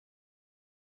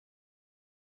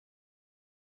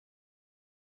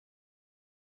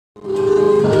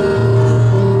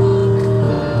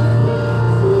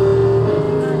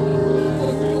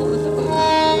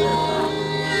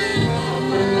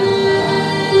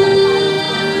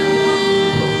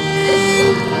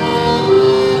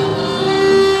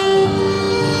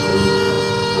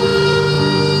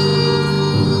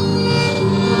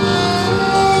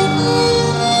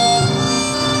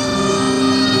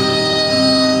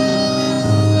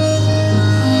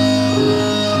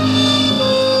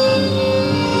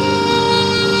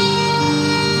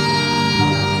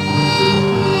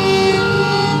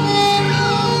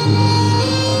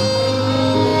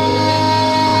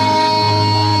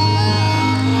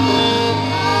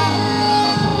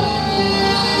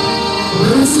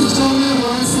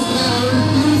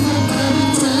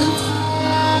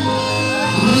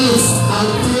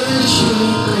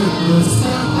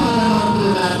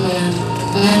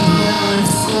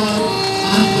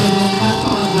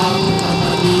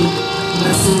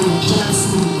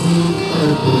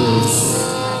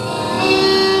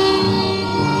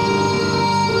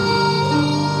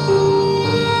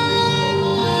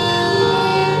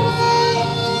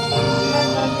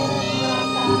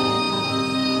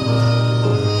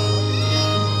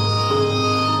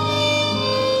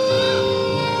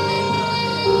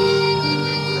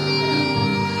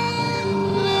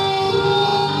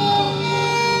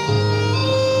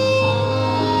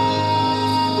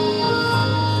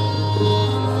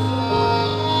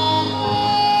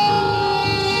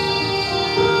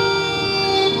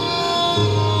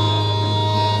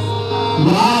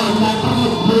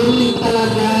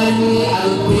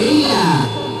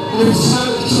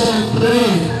At syempre,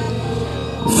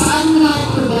 saan nga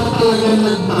po ba talaga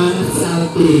nagmana sa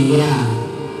Althea?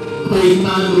 Kay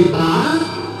mami ba?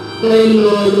 Kay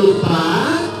lolo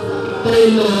ba?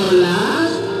 Kay lola?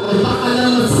 O baka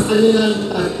naman sa kanilang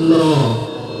tatlo?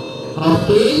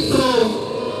 Okay, so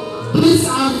this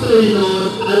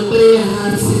afternoon, Althea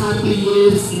has happy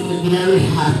years in a very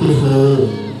happy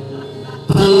home.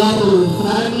 The love of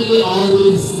family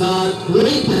always got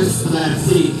greatest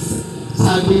blessings.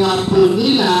 Sabi nga po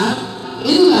nila,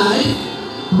 in life,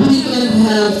 we can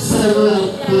have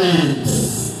several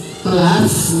friends,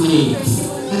 classmates,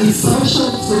 and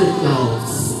social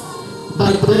circles.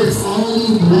 But there's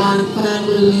only one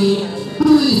family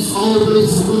who is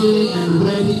always willing and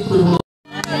ready to work.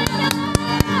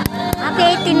 Happy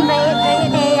 18 ba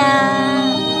Althea?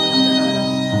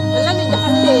 Alam niyo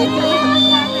Althea.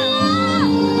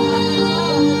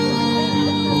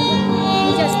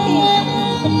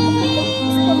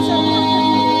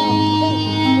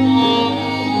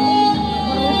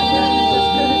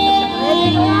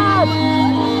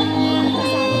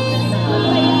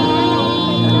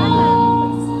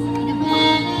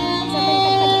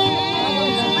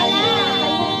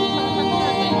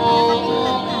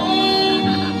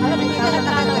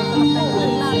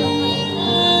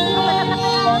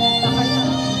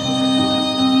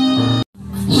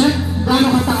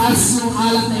 Yung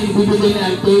alak na ibibigay ni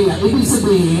Althea, ibig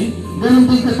sabihin, ganun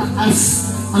din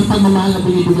kataas ang pagmamahal na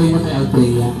binibigay mo kay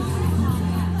Althea.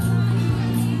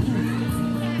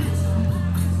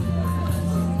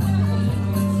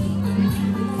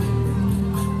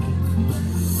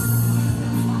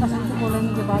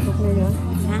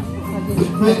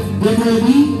 Get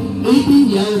ready,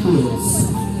 18 yellow bills.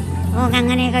 Oh,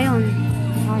 kanganay kayo.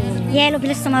 Yellow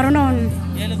bills tumarunon.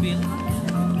 Yellow bill?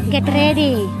 Get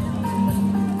ready.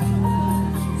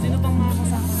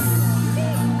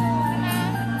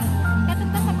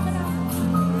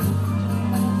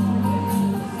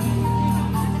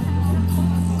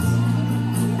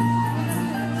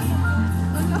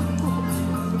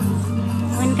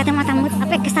 Katamatang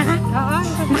apek kasta ka? Oo.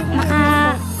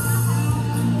 Maka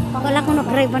wala ko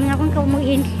nag-drive nga kung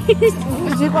kaumuin.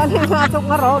 Kasi ko ano yung atok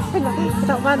nga road.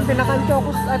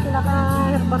 Pinaka-chokos at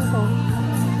pinaka-herban ko.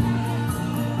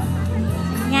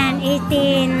 Yan,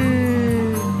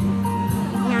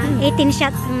 18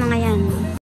 shot ang mga yan.